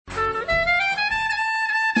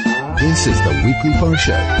This is the Weekly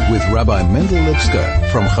Parsha with Rabbi Mendel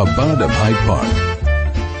Lipska from Chabad of Hyde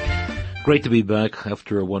Park. Great to be back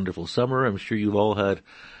after a wonderful summer. I'm sure you've all had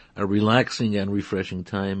a relaxing and refreshing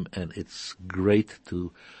time, and it's great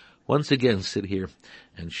to once again sit here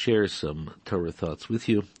and share some Torah thoughts with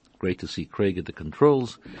you. Great to see Craig at the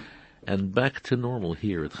controls, and back to normal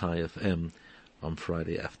here at Chai FM on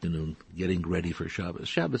Friday afternoon, getting ready for Shabbos.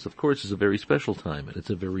 Shabbos, of course, is a very special time, and it's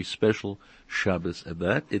a very special Shabbos at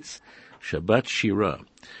that. It's Shabbat Shirah,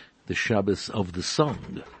 the Shabbos of the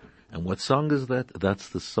song. And what song is that? That's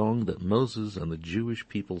the song that Moses and the Jewish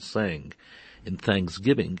people sang in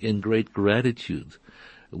thanksgiving, in great gratitude,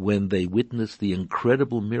 when they witnessed the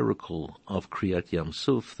incredible miracle of Kriyat Yam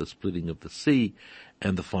Suf, the splitting of the sea,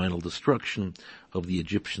 and the final destruction of the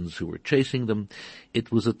Egyptians who were chasing them.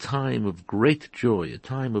 It was a time of great joy, a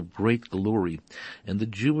time of great glory, and the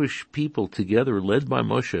Jewish people together, led by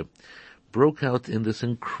Moshe, broke out in this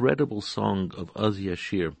incredible song of Az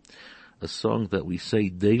Yashir, a song that we say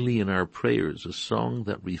daily in our prayers, a song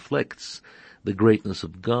that reflects the greatness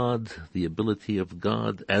of God, the ability of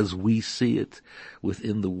God as we see it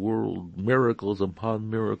within the world, miracles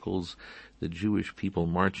upon miracles, the Jewish people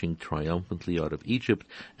marching triumphantly out of Egypt,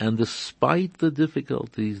 and despite the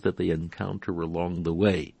difficulties that they encounter along the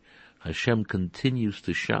way, Hashem continues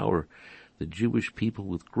to shower the Jewish people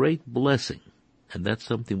with great blessing. And that's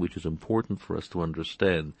something which is important for us to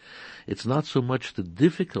understand. It's not so much the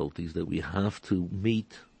difficulties that we have to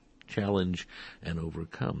meet, challenge, and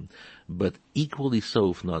overcome, but equally so,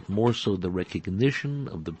 if not more so, the recognition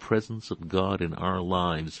of the presence of God in our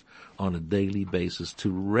lives on a daily basis,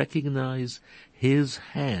 to recognize His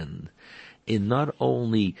hand in not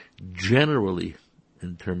only generally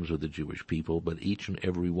in terms of the Jewish people, but each and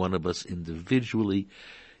every one of us individually,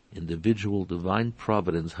 individual divine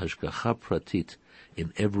providence, hashgacha pratit,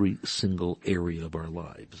 in every single area of our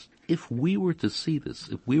lives. If we were to see this,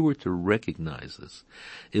 if we were to recognize this,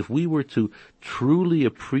 if we were to truly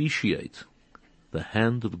appreciate the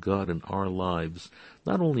hand of God in our lives,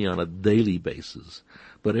 not only on a daily basis,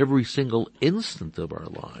 but every single instant of our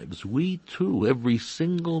lives, we too, every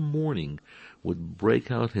single morning, would break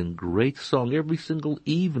out in great song. Every single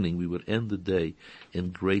evening we would end the day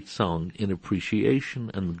in great song, in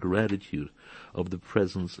appreciation and gratitude of the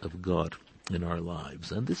presence of God in our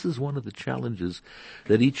lives. And this is one of the challenges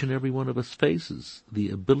that each and every one of us faces, the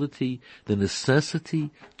ability, the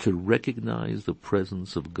necessity to recognize the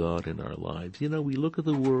presence of God in our lives. You know, we look at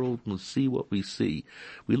the world and see what we see.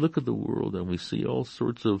 We look at the world and we see all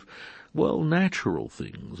sorts of, natural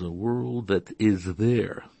things, a world that is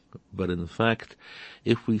there. But in fact,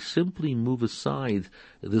 if we simply move aside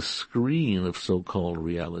the screen of so-called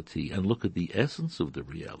reality and look at the essence of the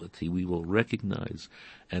reality, we will recognize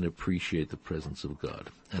and appreciate the presence of God.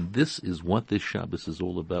 And this is what this Shabbos is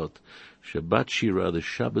all about. Shabbat Shirah, the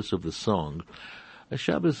Shabbos of the song, a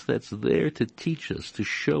Shabbos that's there to teach us, to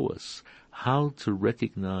show us how to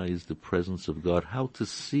recognize the presence of God, how to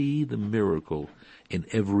see the miracle in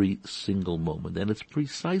every single moment. And it's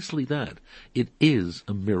precisely that. It is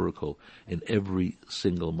a miracle in every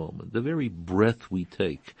single moment. The very breath we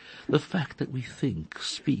take, the fact that we think,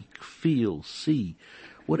 speak, feel, see,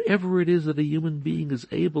 whatever it is that a human being is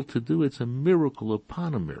able to do, it's a miracle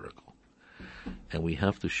upon a miracle. And we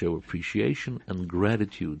have to show appreciation and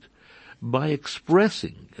gratitude by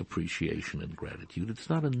expressing appreciation and gratitude. It's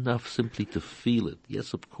not enough simply to feel it.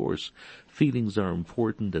 Yes, of course, feelings are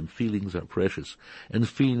important and feelings are precious, and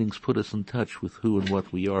feelings put us in touch with who and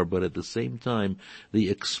what we are, but at the same time,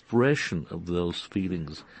 the expression of those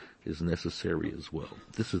feelings is necessary as well.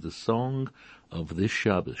 This is the song of this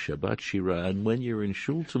Shabbos, Shabbat Shirah, and when you're in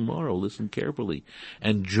shul tomorrow, listen carefully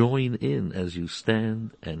and join in as you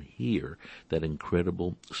stand and hear that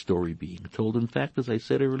incredible story being told. In fact, as I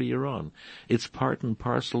said earlier on, it's part and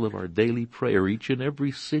parcel of our daily prayer. Each and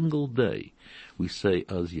every single day we say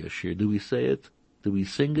Az Yashir. Do we say it? Do we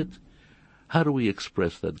sing it? How do we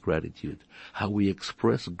express that gratitude? How we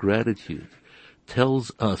express gratitude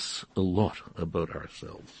tells us a lot about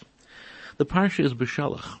ourselves. The Parsha is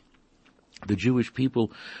Beshalach. The Jewish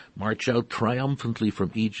people march out triumphantly from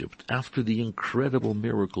Egypt after the incredible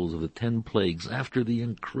miracles of the 10 plagues, after the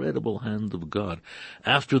incredible hand of God,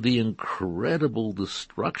 after the incredible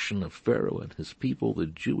destruction of Pharaoh and his people. The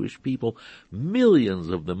Jewish people, millions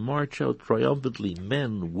of them, march out triumphantly,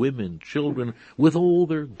 men, women, children, with all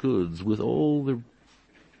their goods, with all their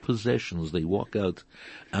possessions. They walk out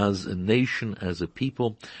as a nation, as a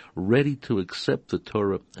people, ready to accept the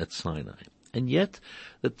Torah at Sinai. And yet,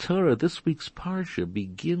 the Torah, this week's Parsha,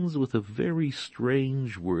 begins with a very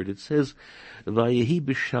strange word. It says, Vayehi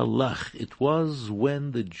Beshalach. It was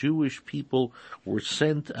when the Jewish people were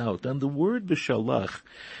sent out. And the word Beshalach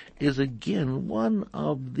is again one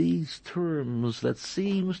of these terms that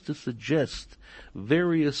seems to suggest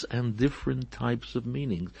various and different types of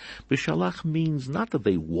meanings. Beshalach means not that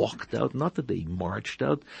they walked out, not that they marched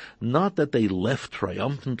out, not that they left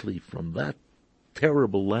triumphantly from that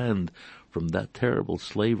terrible land, from that terrible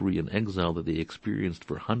slavery and exile that they experienced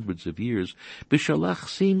for hundreds of years. Beshalach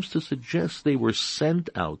seems to suggest they were sent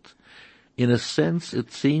out. In a sense,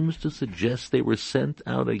 it seems to suggest they were sent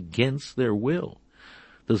out against their will.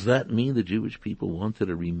 Does that mean the Jewish people wanted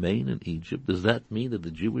to remain in Egypt? Does that mean that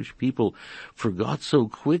the Jewish people forgot so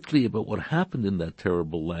quickly about what happened in that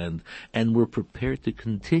terrible land and were prepared to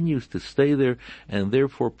continue to stay there, and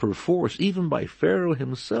therefore perforce, even by Pharaoh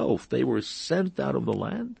himself, they were sent out of the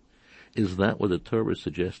land? Is that what the Torah is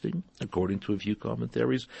suggesting? According to a few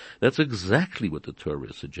commentaries, that's exactly what the Torah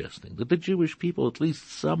is suggesting. That the Jewish people, at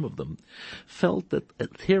least some of them, felt that the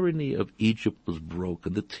tyranny of Egypt was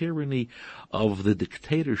broken. The tyranny of the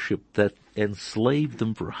dictatorship that enslaved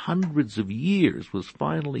them for hundreds of years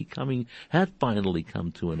had finally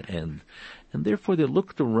come to an end. And therefore they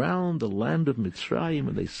looked around the land of Mitzrayim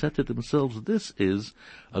and they said to themselves, this is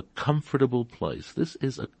a comfortable place. This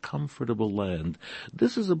is a comfortable land.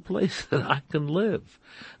 This is a place that I can live.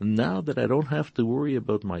 Now that I don't have to worry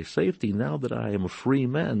about my safety, now that I am a free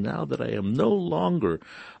man, now that I am no longer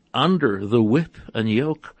under the whip and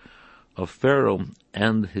yoke of Pharaoh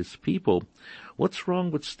and his people, what's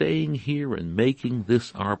wrong with staying here and making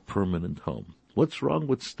this our permanent home? What's wrong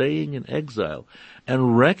with staying in exile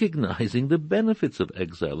and recognizing the benefits of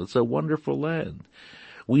exile? It's a wonderful land.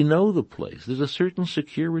 We know the place. There's a certain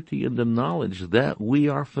security in the knowledge that we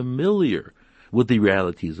are familiar with the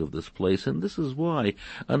realities of this place, and this is why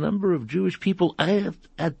a number of Jewish people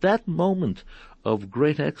at that moment of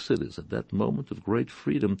great exodus, at that moment of great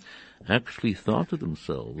freedom, actually thought to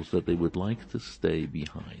themselves that they would like to stay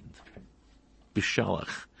behind.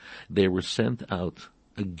 Beshalach, they were sent out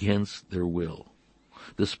against their will,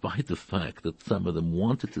 despite the fact that some of them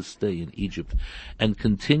wanted to stay in Egypt and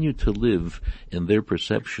continue to live in their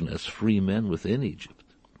perception as free men within Egypt.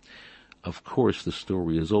 Of course, the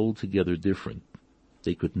story is altogether different.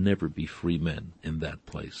 They could never be free men in that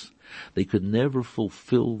place. They could never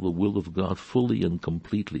fulfill the will of God fully and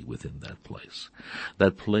completely within that place.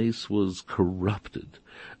 That place was corrupted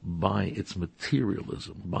by its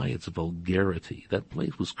materialism, by its vulgarity. That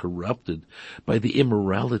place was corrupted by the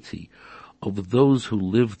immorality of those who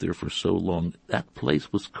lived there for so long. That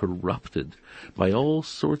place was corrupted by all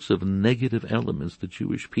sorts of negative elements. The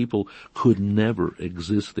Jewish people could never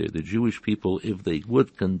exist there. The Jewish people, if they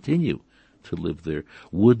would continue to live there,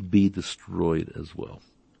 would be destroyed as well.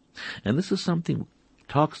 And this is something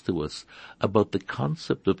talks to us about the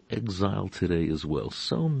concept of exile today as well.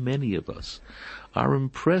 So many of us are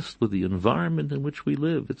impressed with the environment in which we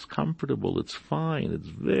live. It's comfortable, it's fine, it's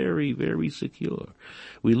very, very secure.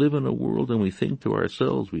 We live in a world and we think to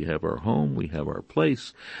ourselves, we have our home, we have our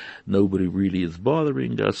place, nobody really is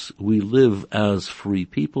bothering us, we live as free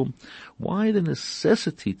people. Why the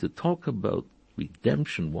necessity to talk about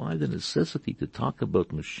redemption? Why the necessity to talk about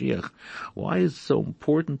Mashiach? Why is it so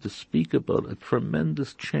important to speak about a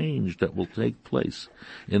tremendous change that will take place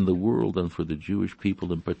in the world and for the Jewish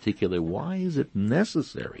people in particular? Why is it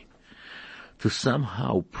necessary to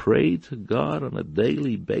somehow pray to God on a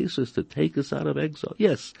daily basis to take us out of exile?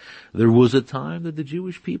 Yes, there was a time that the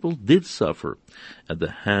Jewish people did suffer at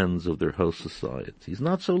the hands of their host societies,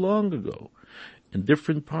 not so long ago. In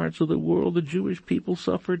different parts of the world, the Jewish people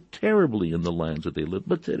suffered terribly in the lands that they lived.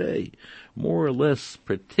 But today, more or less,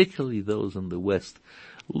 particularly those in the West,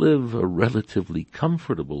 live a relatively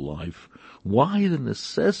comfortable life. Why the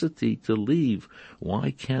necessity to leave?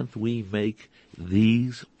 Why can't we make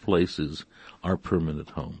these places our permanent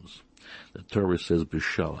homes? The Torah says,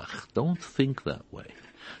 Beshalach. Don't think that way.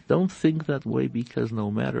 Don't think that way, because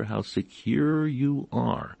no matter how secure you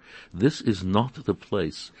are, this is not the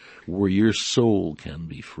place where your soul can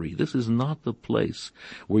be free. This is not the place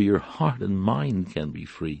where your heart and mind can be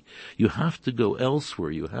free. You have to go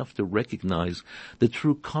elsewhere. You have to recognize the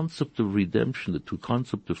true concept of redemption, the true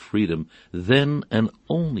concept of freedom. Then and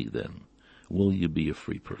only then will you be a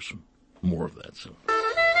free person. More of that soon.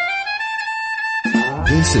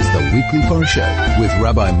 This is the Weekly Parsha with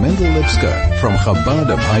Rabbi Mendel Lipsker from Chabad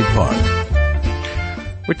of Hyde Park.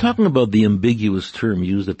 We're talking about the ambiguous term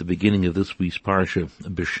used at the beginning of this week's parsha,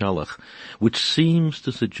 Beshalach, which seems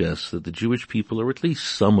to suggest that the Jewish people, or at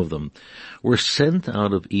least some of them, were sent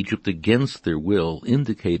out of Egypt against their will,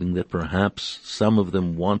 indicating that perhaps some of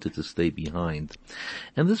them wanted to stay behind.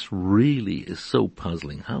 And this really is so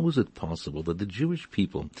puzzling. How is it possible that the Jewish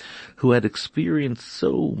people, who had experienced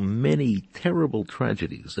so many terrible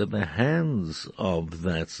tragedies at the hands of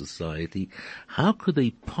that society, how could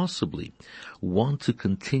they possibly want to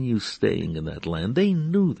continue staying in that land? They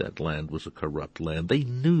knew that land was a corrupt land. They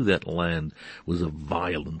knew that land was a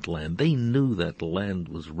violent land. They knew that land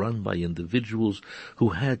was run by individuals who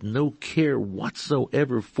had no care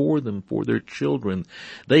whatsoever for them, for their children.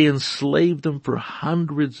 They enslaved them for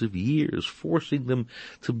hundreds of years, forcing them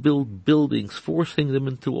to build buildings, forcing them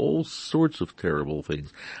into all sorts of terrible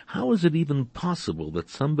things. How is it even possible that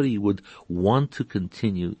somebody would want to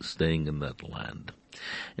continue staying in that land?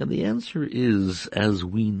 And the answer is, as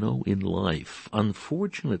we know in life,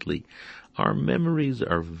 unfortunately, our memories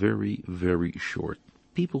are very, very short.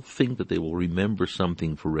 People think that they will remember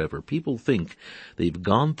something forever. People think they've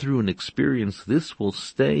gone through an experience. This will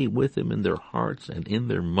stay with them in their hearts and in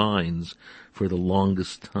their minds for the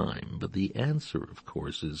longest time. But the answer, of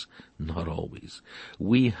course, is not always.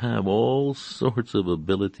 We have all sorts of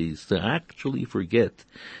abilities to actually forget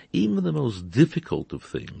even the most difficult of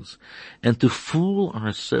things, and to fool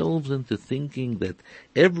ourselves into thinking that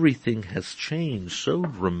everything has changed so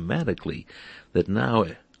dramatically that now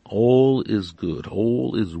all is good,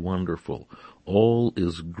 all is wonderful, all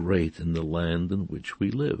is great in the land in which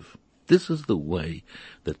we live. This is the way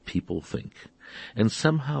that people think. And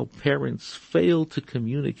somehow parents fail to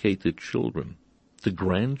communicate to children, to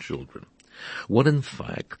grandchildren, what in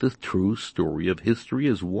fact the true story of history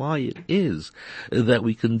is, why it is that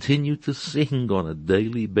we continue to sing on a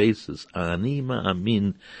daily basis, Ani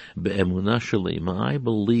ma'amin be'emunah shalema, I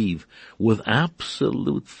believe with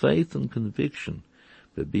absolute faith and conviction,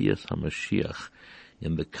 Bebias HaMashiach,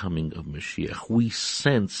 in the coming of Mashiach. We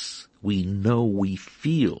sense, we know, we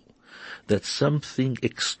feel that something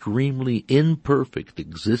extremely imperfect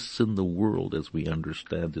exists in the world as we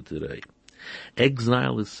understand it today.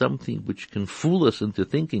 Exile is something which can fool us into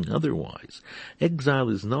thinking otherwise. Exile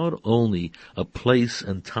is not only a place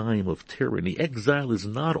and time of tyranny. Exile is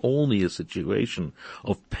not only a situation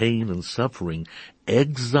of pain and suffering.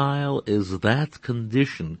 Exile is that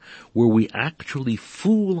condition where we actually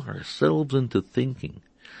fool ourselves into thinking.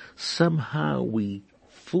 Somehow we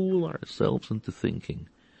fool ourselves into thinking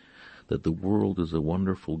that the world is a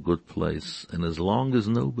wonderful, good place, and as long as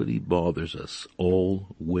nobody bothers us, all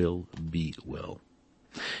will be well.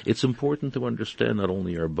 It's important to understand not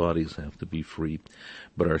only our bodies have to be free,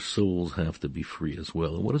 but our souls have to be free as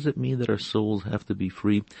well. And what does it mean that our souls have to be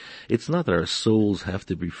free? It's not that our souls have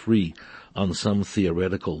to be free on some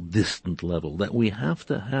theoretical, distant level, that we have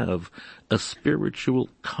to have a spiritual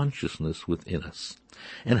consciousness within us.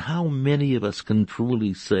 And how many of us can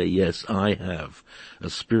truly say, yes, I have a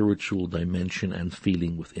spiritual dimension and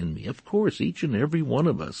feeling within me? Of course, each and every one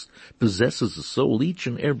of us possesses a soul. Each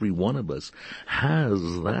and every one of us has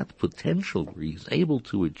that potential where he's able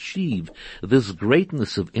to achieve this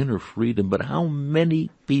greatness of inner freedom. But how many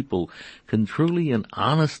people can truly and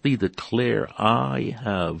honestly declare, I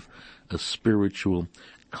have a spiritual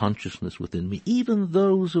consciousness within me? Even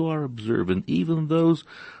those who are observant, even those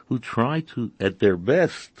who try to, at their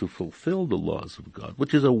best, to fulfill the laws of God,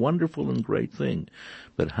 which is a wonderful and great thing.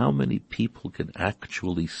 But how many people can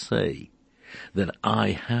actually say that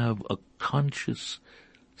I have a conscious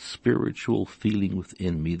spiritual feeling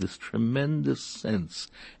within me, this tremendous sense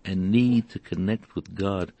and need to connect with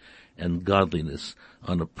God and godliness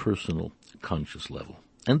on a personal, conscious level?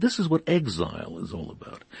 And this is what exile is all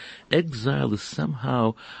about. Exile is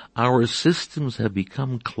somehow our systems have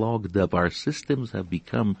become clogged up. Our systems have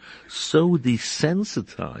become so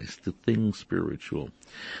desensitized to things spiritual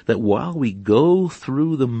that while we go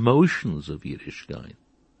through the motions of Yiddishkeit,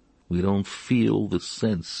 we don't feel the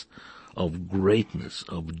sense of greatness,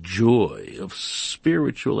 of joy, of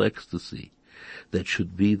spiritual ecstasy that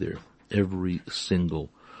should be there every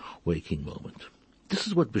single waking moment. This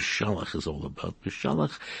is what Beshalach is all about.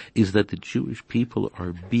 Beshalach is that the Jewish people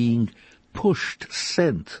are being pushed,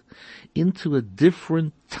 sent into a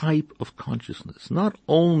different type of consciousness. Not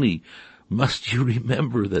only must you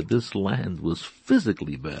remember that this land was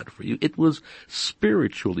physically bad for you, it was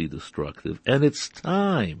spiritually destructive, and it's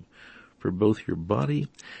time for both your body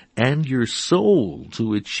and your soul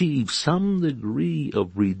to achieve some degree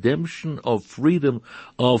of redemption, of freedom,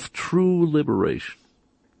 of true liberation.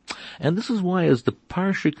 And this is why, as the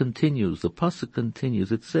parsha continues, the pasuk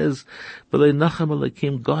continues, it says, "V'le'nachem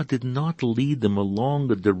alekim," God did not lead them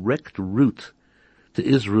along a direct route to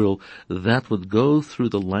Israel that would go through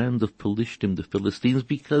the land of Pelishtim, the Philistines,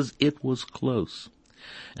 because it was close.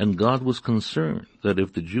 And God was concerned that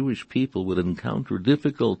if the Jewish people would encounter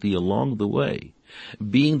difficulty along the way,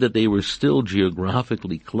 being that they were still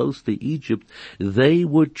geographically close to Egypt, they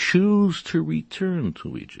would choose to return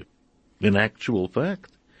to Egypt. In actual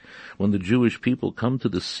fact, when the Jewish people come to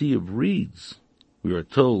the Sea of Reeds, we are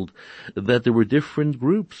told that there were different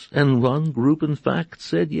groups, and one group in fact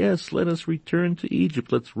said, yes, let us return to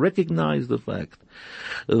Egypt. Let's recognize the fact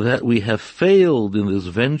that we have failed in this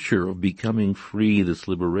venture of becoming free. This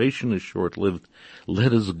liberation is short-lived.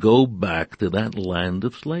 Let us go back to that land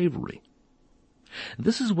of slavery.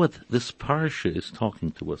 This is what this parsha is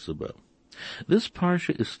talking to us about. This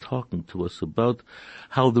parsha is talking to us about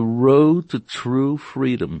how the road to true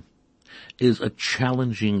freedom is a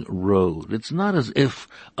challenging road. It's not as if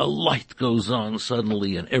a light goes on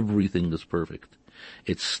suddenly and everything is perfect.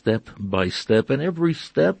 It's step by step, and every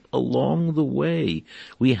step along the way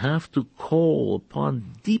we have to call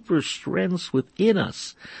upon deeper strengths within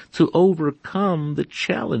us to overcome the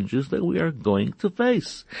challenges that we are going to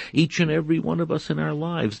face. Each and every one of us in our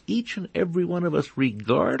lives, each and every one of us,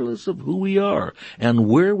 regardless of who we are and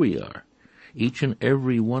where we are, each and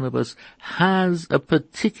every one of us has a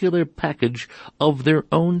particular package of their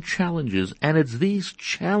own challenges, and it's these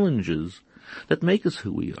challenges that make us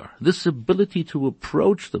who we are. This ability to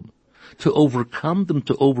approach them, to overcome them,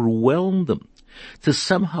 to overwhelm them, to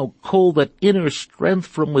somehow call that inner strength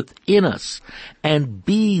from within us and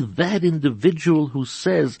be that individual who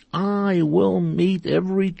says, I will meet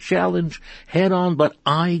every challenge head on, but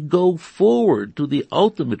I go forward to the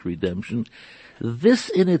ultimate redemption. This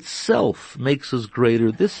in itself makes us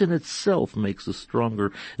greater. This in itself makes us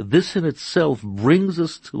stronger. This in itself brings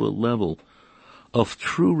us to a level of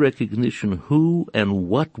true recognition who and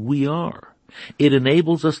what we are. It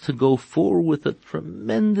enables us to go forward with a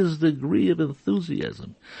tremendous degree of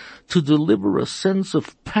enthusiasm, to deliver a sense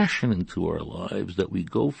of passion into our lives, that we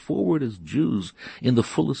go forward as Jews in the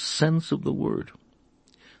fullest sense of the word.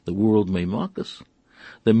 The world may mock us.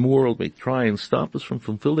 The world may try and stop us from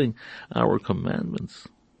fulfilling our commandments,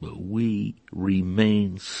 but we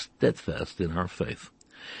remain steadfast in our faith.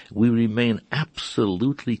 We remain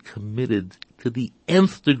absolutely committed to the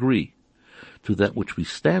nth degree to that which we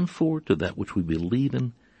stand for, to that which we believe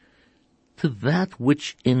in, to that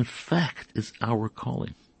which in fact is our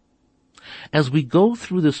calling. As we go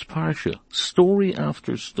through this parsha, story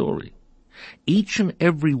after story, each and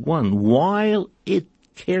every one, while it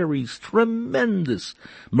carries tremendous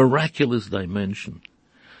miraculous dimension,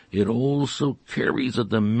 it also carries a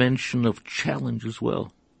dimension of challenge as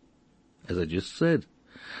well. As I just said,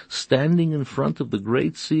 standing in front of the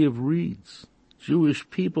great Sea of Reeds, Jewish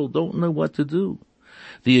people don't know what to do.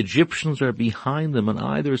 The Egyptians are behind them. On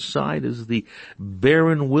either side is the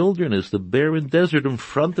barren wilderness, the barren desert. In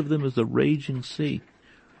front of them is the raging sea.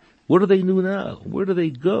 What do they do now? Where do they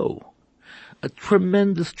go? A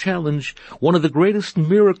tremendous challenge. One of the greatest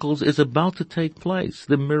miracles is about to take place,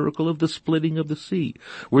 the miracle of the splitting of the sea,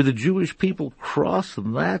 where the Jewish people cross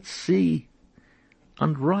that sea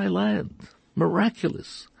on dry land.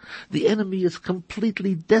 Miraculous. The enemy is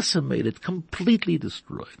completely decimated, completely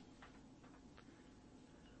destroyed.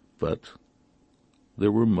 But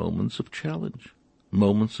there were moments of challenge,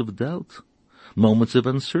 moments of doubt, moments of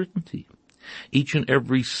uncertainty. Each and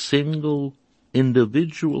every single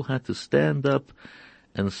individual had to stand up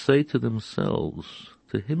and say to themselves,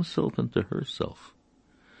 to himself and to herself,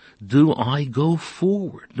 do I go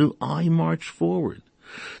forward? Do I march forward?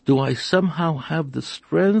 Do I somehow have the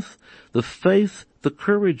strength, the faith, the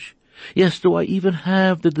courage? Yes, do I even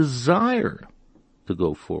have the desire to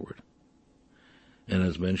go forward? And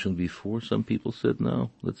as mentioned before, some people said,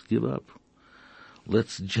 no, let's give up.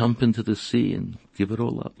 Let's jump into the sea and give it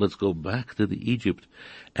all up. Let's go back to the Egypt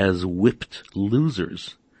as whipped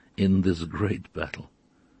losers in this great battle.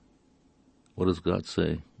 What does God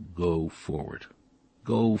say? Go forward.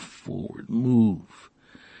 Go forward. Move.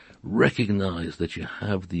 Recognize that you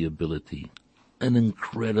have the ability. An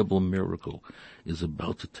incredible miracle is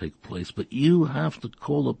about to take place, but you have to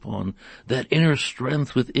call upon that inner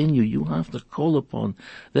strength within you. You have to call upon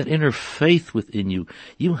that inner faith within you.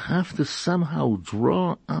 You have to somehow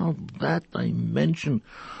draw out that dimension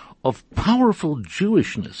of powerful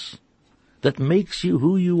Jewishness that makes you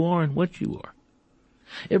who you are and what you are.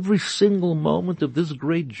 Every single moment of this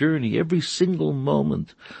great journey, every single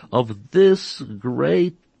moment of this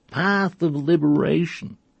great path of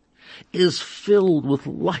liberation is filled with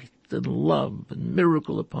light light and love and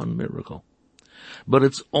miracle upon miracle. But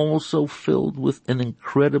it's also filled with an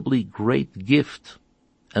incredibly great gift.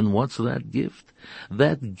 And what's that gift?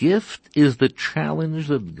 That gift is the challenge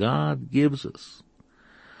that God gives us.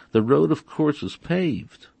 The road, of course, is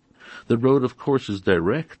paved. The road, of course, is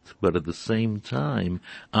direct, but at the same time,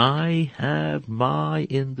 I have my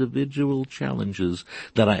individual challenges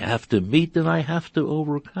that I have to meet and I have to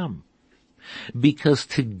overcome. Because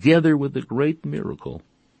together with the great miracle,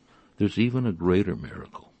 there's even a greater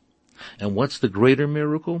miracle. And what's the greater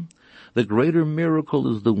miracle? The greater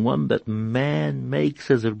miracle is the one that man makes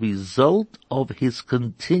as a result of his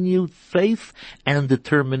continued faith and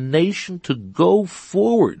determination to go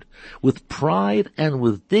forward with pride and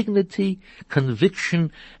with dignity,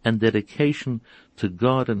 conviction, and dedication to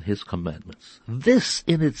God and His commandments. This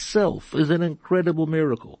in itself is an incredible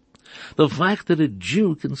miracle. The fact that a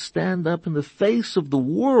Jew can stand up in the face of the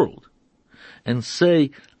world and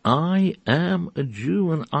say, I am a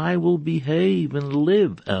Jew and I will behave and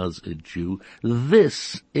live as a Jew.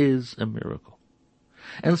 This is a miracle.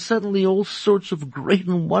 And suddenly all sorts of great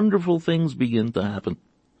and wonderful things begin to happen.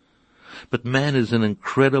 But man is an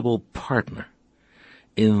incredible partner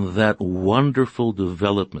in that wonderful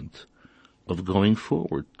development of going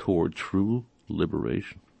forward toward true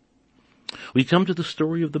liberation. We come to the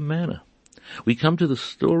story of the manna. We come to the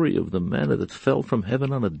story of the manna that fell from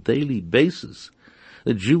heaven on a daily basis.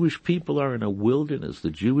 The Jewish people are in a wilderness. The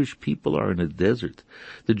Jewish people are in a desert.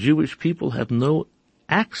 The Jewish people have no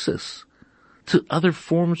access to other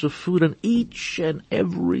forms of food. And each and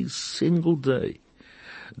every single day,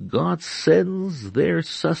 God sends their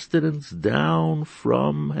sustenance down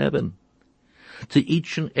from heaven to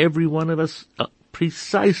each and every one of us,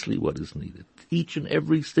 precisely what is needed. Each and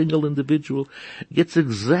every single individual gets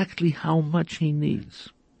exactly how much he needs.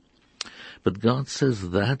 But God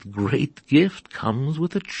says that great gift comes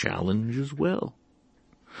with a challenge as well.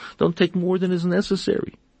 Don't take more than is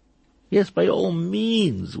necessary. Yes, by all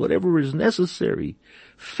means, whatever is necessary,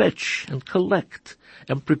 fetch and collect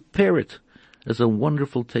and prepare it as a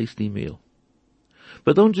wonderful, tasty meal.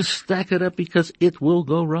 But don't just stack it up because it will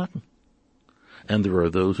go rotten. And there are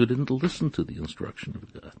those who didn't listen to the instruction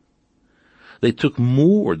of God. They took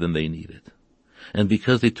more than they needed. And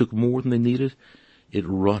because they took more than they needed, it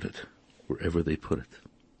rotted wherever they put it.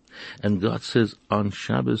 And God says, on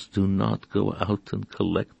Shabbos, do not go out and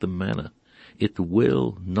collect the manna. It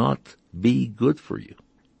will not be good for you.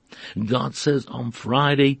 God says, on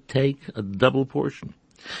Friday, take a double portion.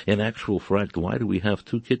 In actual fact, why do we have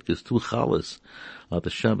two kitkas, two challahs at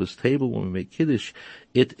the Shabbos table when we make Kiddush?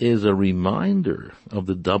 It is a reminder of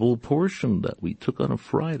the double portion that we took on a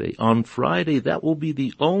Friday. On Friday, that will be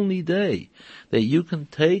the only day that you can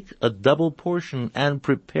take a double portion and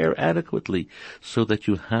prepare adequately so that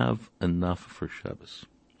you have enough for Shabbos.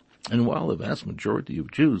 And while the vast majority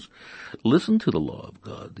of Jews listened to the law of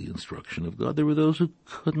God, the instruction of God, there were those who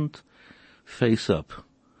couldn't face up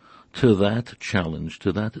to that challenge,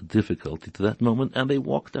 to that difficulty, to that moment, and they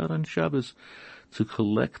walked out on Shabbos to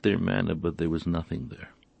collect their manna, but there was nothing there.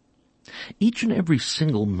 Each and every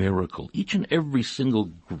single miracle, each and every single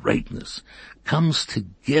greatness comes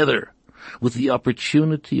together with the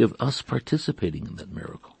opportunity of us participating in that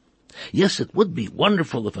miracle. Yes, it would be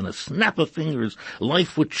wonderful if in a snap of fingers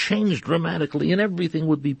life would change dramatically and everything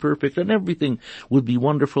would be perfect and everything would be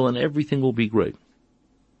wonderful and everything will be great.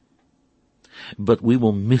 But we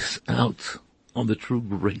will miss out on the true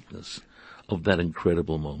greatness of that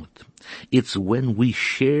incredible moment. It's when we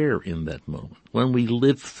share in that moment, when we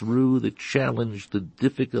live through the challenge, the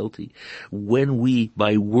difficulty, when we,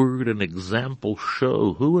 by word and example,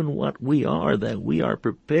 show who and what we are, that we are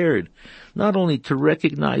prepared not only to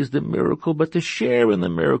recognize the miracle, but to share in the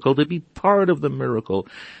miracle, to be part of the miracle.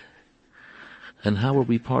 And how are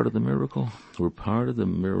we part of the miracle? We're part of the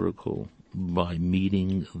miracle by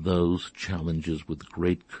meeting those challenges with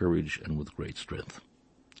great courage and with great strength.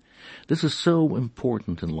 This is so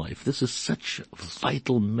important in life. This is such a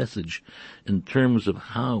vital message in terms of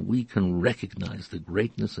how we can recognize the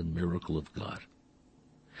greatness and miracle of God.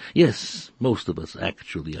 Yes, most of us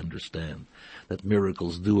actually understand that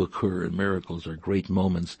miracles do occur and miracles are great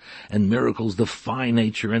moments and miracles defy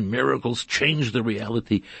nature and miracles change the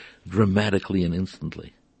reality dramatically and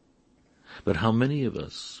instantly. But how many of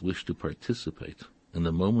us wish to participate in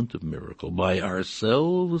the moment of miracle by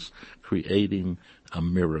ourselves creating a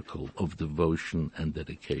miracle of devotion and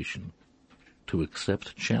dedication, to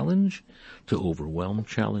accept challenge, to overwhelm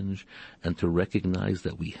challenge, and to recognize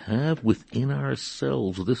that we have within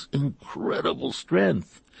ourselves this incredible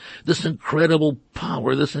strength, this incredible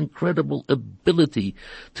power, this incredible ability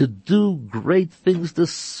to do great things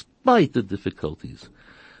despite the difficulties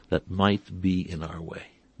that might be in our way.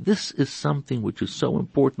 This is something which is so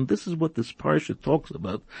important. This is what this parsha talks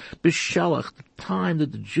about. Beshalach, the time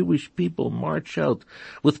that the Jewish people march out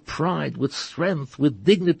with pride, with strength, with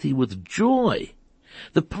dignity, with joy.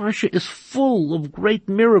 The parsha is full of great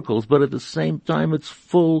miracles, but at the same time it's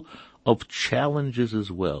full of challenges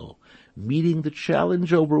as well. Meeting the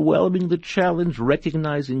challenge, overwhelming the challenge,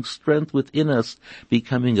 recognizing strength within us,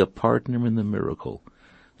 becoming a partner in the miracle.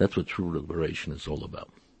 That's what true liberation is all about.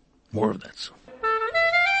 More of that soon.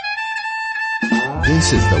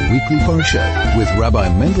 This is the Weekly Parsha with Rabbi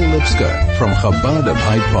Mendel Lipsker from Chabad of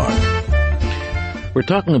Hyde Park. We're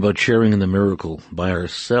talking about sharing in the miracle by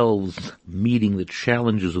ourselves, meeting the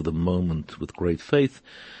challenges of the moment with great faith,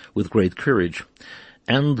 with great courage,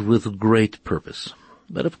 and with great purpose.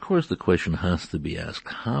 But of course the question has to be asked,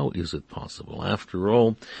 how is it possible? After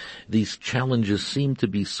all, these challenges seem to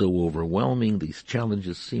be so overwhelming, these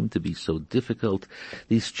challenges seem to be so difficult,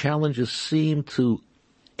 these challenges seem to,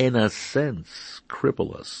 in a sense,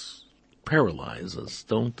 cripple us, paralyze us,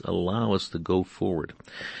 don't allow us to go forward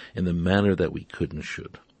in the manner that we could and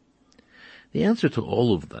should. The answer to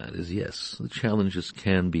all of that is yes, the challenges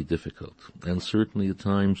can be difficult, and certainly at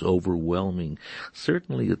times overwhelming.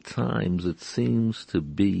 Certainly at times it seems to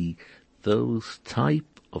be those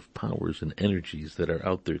type of powers and energies that are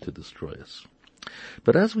out there to destroy us.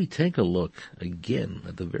 But as we take a look again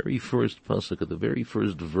at the very first pasuk, at the very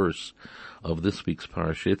first verse of this week's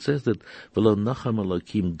parsha, it says that V'lo nacham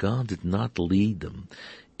Elokim, God did not lead them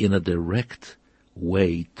in a direct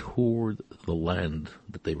way toward the land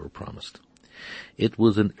that they were promised. It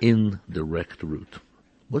was an indirect route.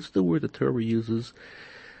 What's the word the Torah uses?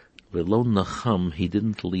 V'lo nacham, he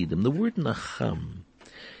didn't lead them. The word nacham,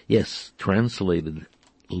 yes, translated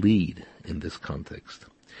lead in this context.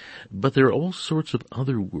 But there are all sorts of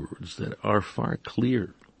other words that are far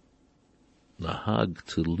clearer. Nahag,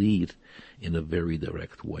 to lead in a very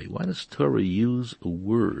direct way. Why does Torah use a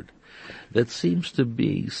word that seems to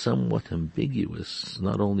be somewhat ambiguous?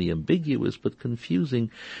 Not only ambiguous, but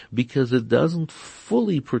confusing, because it doesn't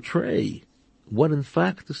fully portray what in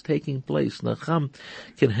fact is taking place. Nacham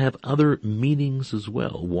can have other meanings as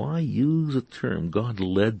well. Why use a term, God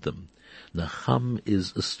led them? Nacham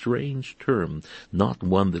is a strange term, not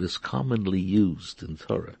one that is commonly used in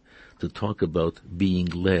Torah to talk about being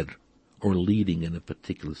led or leading in a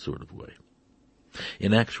particular sort of way.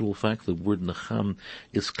 In actual fact, the word nacham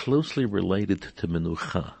is closely related to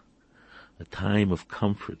menucha, a time of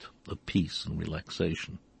comfort, of peace and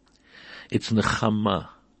relaxation. It's nechama,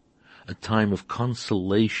 a time of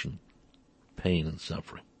consolation, pain and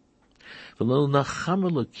suffering. V'lo nacham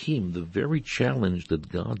Elokim, the very challenge that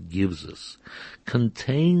God gives us,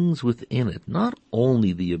 contains within it not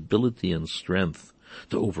only the ability and strength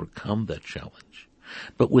to overcome that challenge,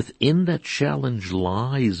 but within that challenge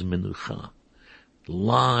lies menucha,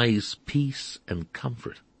 lies peace and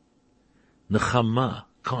comfort. Nechama,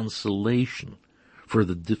 consolation for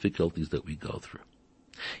the difficulties that we go through.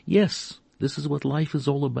 Yes, this is what life is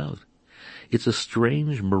all about. It's a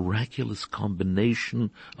strange, miraculous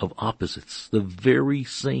combination of opposites. The very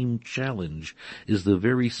same challenge is the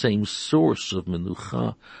very same source of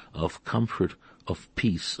menucha, of comfort, of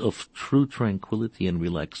peace, of true tranquility and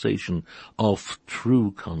relaxation, of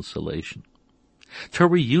true consolation.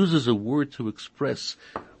 Torah uses a word to express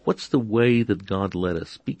what's the way that God led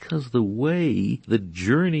us, because the way, the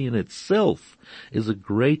journey in itself, is a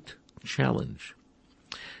great challenge.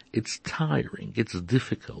 It's tiring, it's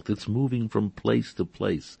difficult, it's moving from place to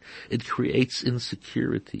place. It creates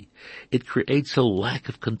insecurity. It creates a lack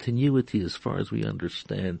of continuity as far as we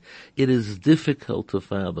understand. It is difficult to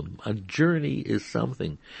fathom. A journey is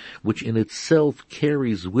something which in itself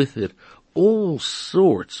carries with it all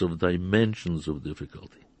sorts of dimensions of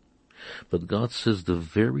difficulty. But God says the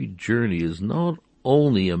very journey is not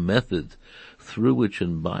only a method through which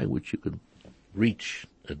and by which you can reach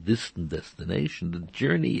a distant destination. The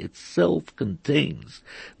journey itself contains,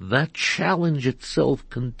 that challenge itself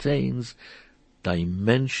contains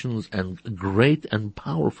dimensions, and great and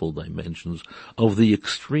powerful dimensions of the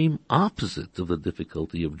extreme opposite of the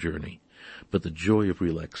difficulty of journey, but the joy of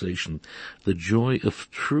relaxation, the joy of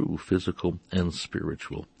true physical and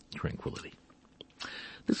spiritual tranquility.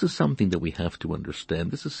 This is something that we have to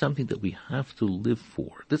understand. This is something that we have to live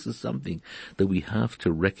for. This is something that we have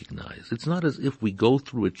to recognize. It's not as if we go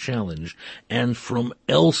through a challenge and from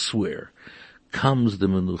elsewhere comes the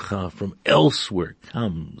menucha, from elsewhere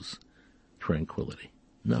comes tranquility.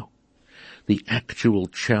 No. The actual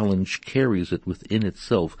challenge carries it within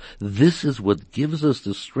itself. This is what gives us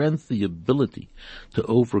the strength, the ability to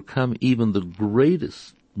overcome even the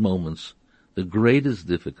greatest moments the greatest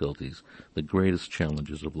difficulties, the greatest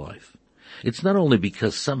challenges of life. It's not only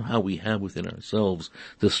because somehow we have within ourselves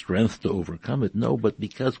the strength to overcome it, no, but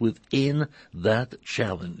because within that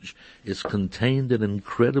challenge is contained an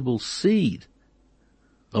incredible seed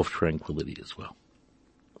of tranquility as well.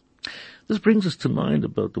 This brings us to mind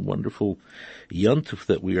about the wonderful Yontif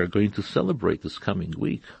that we are going to celebrate this coming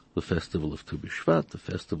week, the festival of Tu B'Shvat, the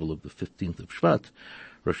festival of the 15th of Shvat,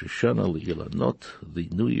 Rosh Hashanah L'Ilanot, the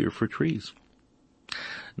New Year for trees.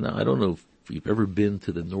 Now, I don't know if you've ever been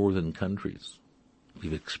to the northern countries.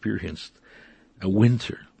 You've experienced a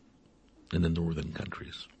winter in the northern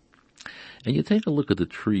countries. And you take a look at the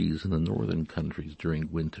trees in the northern countries during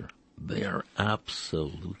winter. They are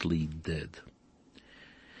absolutely dead.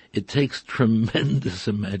 It takes tremendous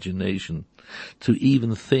imagination to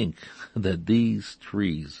even think that these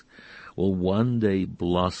trees will one day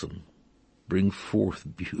blossom, bring forth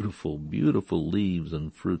beautiful, beautiful leaves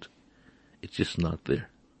and fruit. It's just not there.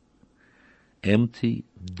 Empty,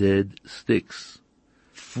 dead sticks,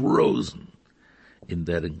 frozen in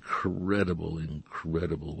that incredible,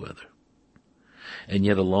 incredible weather. And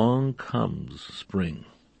yet along comes spring,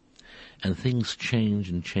 and things change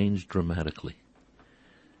and change dramatically.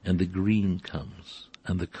 And the green comes,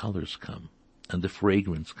 and the colors come, and the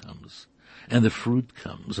fragrance comes, and the fruit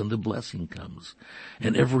comes, and the blessing comes,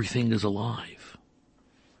 and everything is alive.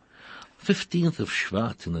 15th of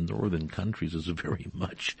Shvat in the northern countries is very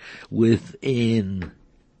much within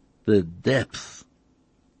the depth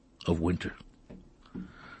of winter.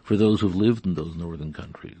 For those who've lived in those northern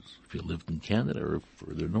countries, if you lived in Canada or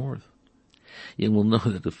further north, you will know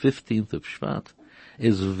that the 15th of Shvat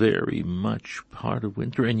is very much part of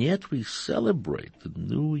winter, and yet we celebrate the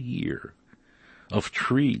new year of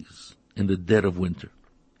trees in the dead of winter.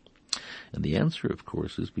 And the answer, of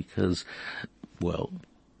course, is because, well,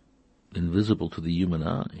 invisible to the human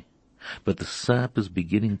eye, but the sap is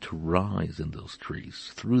beginning to rise in those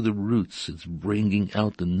trees. Through the roots, it's bringing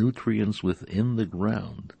out the nutrients within the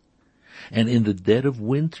ground. And in the dead of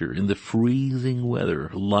winter, in the freezing weather,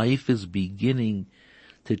 life is beginning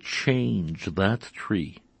to change that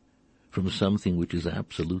tree from something which is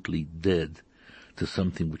absolutely dead to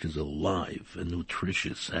something which is alive and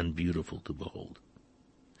nutritious and beautiful to behold.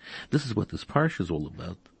 This is what this parsha is all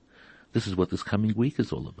about. This is what this coming week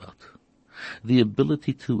is all about. The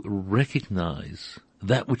ability to recognize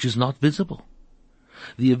that which is not visible.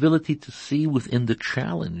 The ability to see within the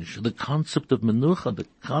challenge, the concept of menucha, the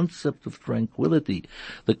concept of tranquility,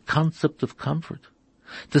 the concept of comfort.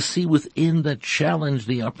 To see within that challenge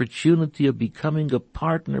the opportunity of becoming a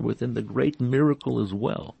partner within the great miracle as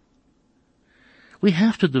well. We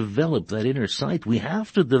have to develop that inner sight. We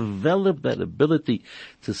have to develop that ability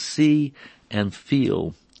to see and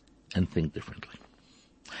feel and think differently.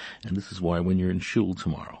 And this is why when you're in shul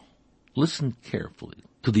tomorrow, listen carefully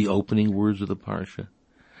to the opening words of the parsha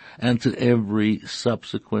and to every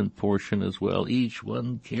subsequent portion as well. Each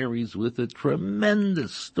one carries with it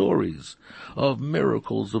tremendous stories of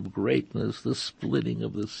miracles of greatness, the splitting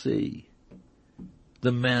of the sea,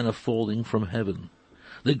 the manna falling from heaven,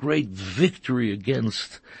 the great victory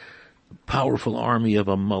against the powerful army of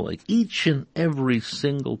Amalek. Each and every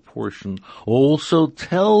single portion also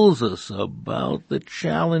tells us about the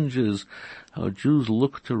challenges, how Jews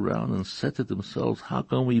looked around and said to themselves, how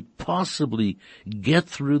can we possibly get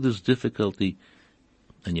through this difficulty?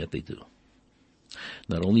 And yet they do.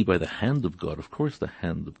 Not only by the hand of God, of course the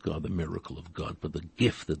hand of God, the miracle of God, but the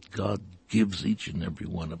gift that God gives each and every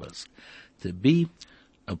one of us to be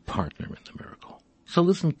a partner in the miracle. So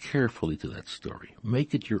listen carefully to that story.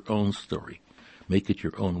 Make it your own story. Make it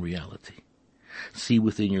your own reality. See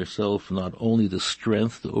within yourself not only the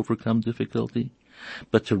strength to overcome difficulty,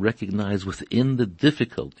 but to recognize within the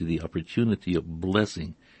difficulty the opportunity of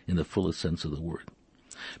blessing in the fullest sense of the word.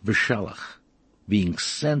 Beshalach, being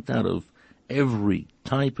sent out of every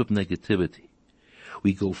type of negativity.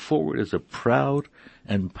 We go forward as a proud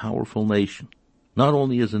and powerful nation. Not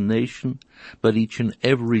only as a nation, but each and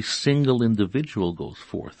every single individual goes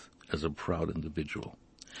forth as a proud individual.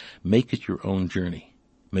 Make it your own journey.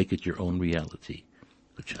 Make it your own reality.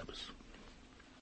 Good Shabbos.